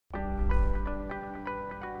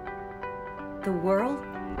The world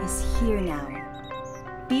is here now.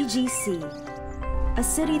 BGC, a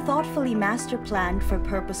city thoughtfully master planned for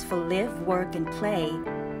purposeful live, work, and play,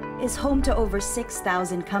 is home to over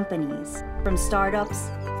 6,000 companies, from startups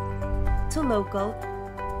to local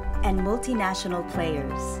and multinational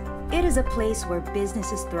players. It is a place where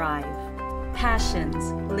businesses thrive,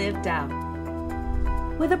 passions lived out.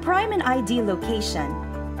 With a prime and ideal location,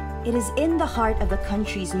 it is in the heart of the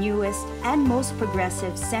country's newest and most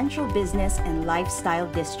progressive central business and lifestyle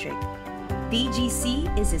district.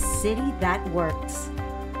 BGC is a city that works.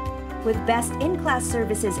 With best-in-class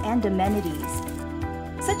services and amenities,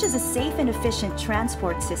 such as a safe and efficient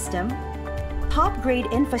transport system, top-grade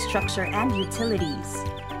infrastructure and utilities,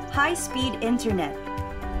 high-speed internet,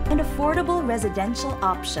 and affordable residential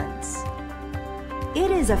options.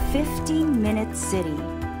 It is a 15-minute city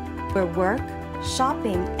where work,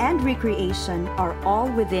 shopping, and recreation are all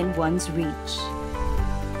within one's reach.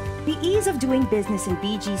 The ease of doing business in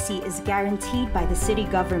BGC is guaranteed by the city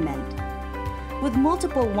government, with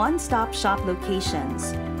multiple one-stop shop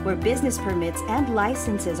locations where business permits and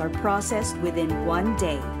licenses are processed within one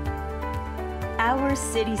day. Our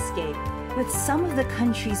cityscape, with some of the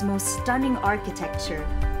country's most stunning architecture,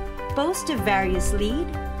 boasts of various LEED,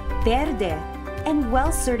 Verde, and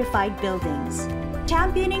well-certified buildings,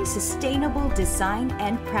 championing sustainable design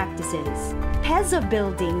and practices. PEZA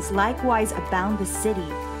buildings likewise abound the city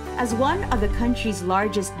as one of the country's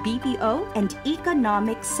largest BPO and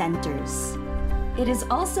economic centers. It is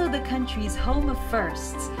also the country's home of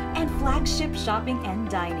firsts and flagship shopping and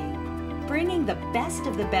dining, bringing the best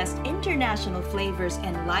of the best international flavors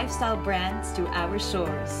and lifestyle brands to our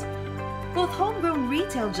shores. Both homegrown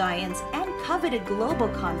retail giants and coveted global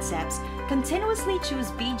concepts continuously choose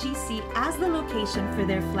BGC as the location for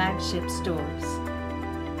their flagship stores.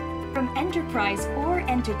 From enterprise or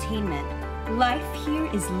entertainment, life here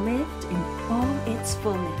is lived in all its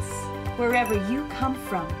fullness. Wherever you come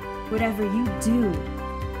from, whatever you do,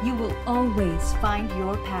 you will always find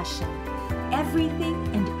your passion. Everything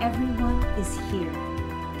and everyone is here.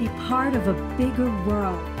 Be part of a bigger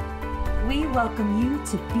world. We welcome you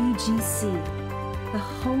to BGC, the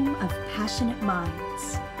home of passionate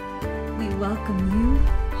minds. We welcome you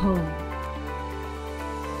home.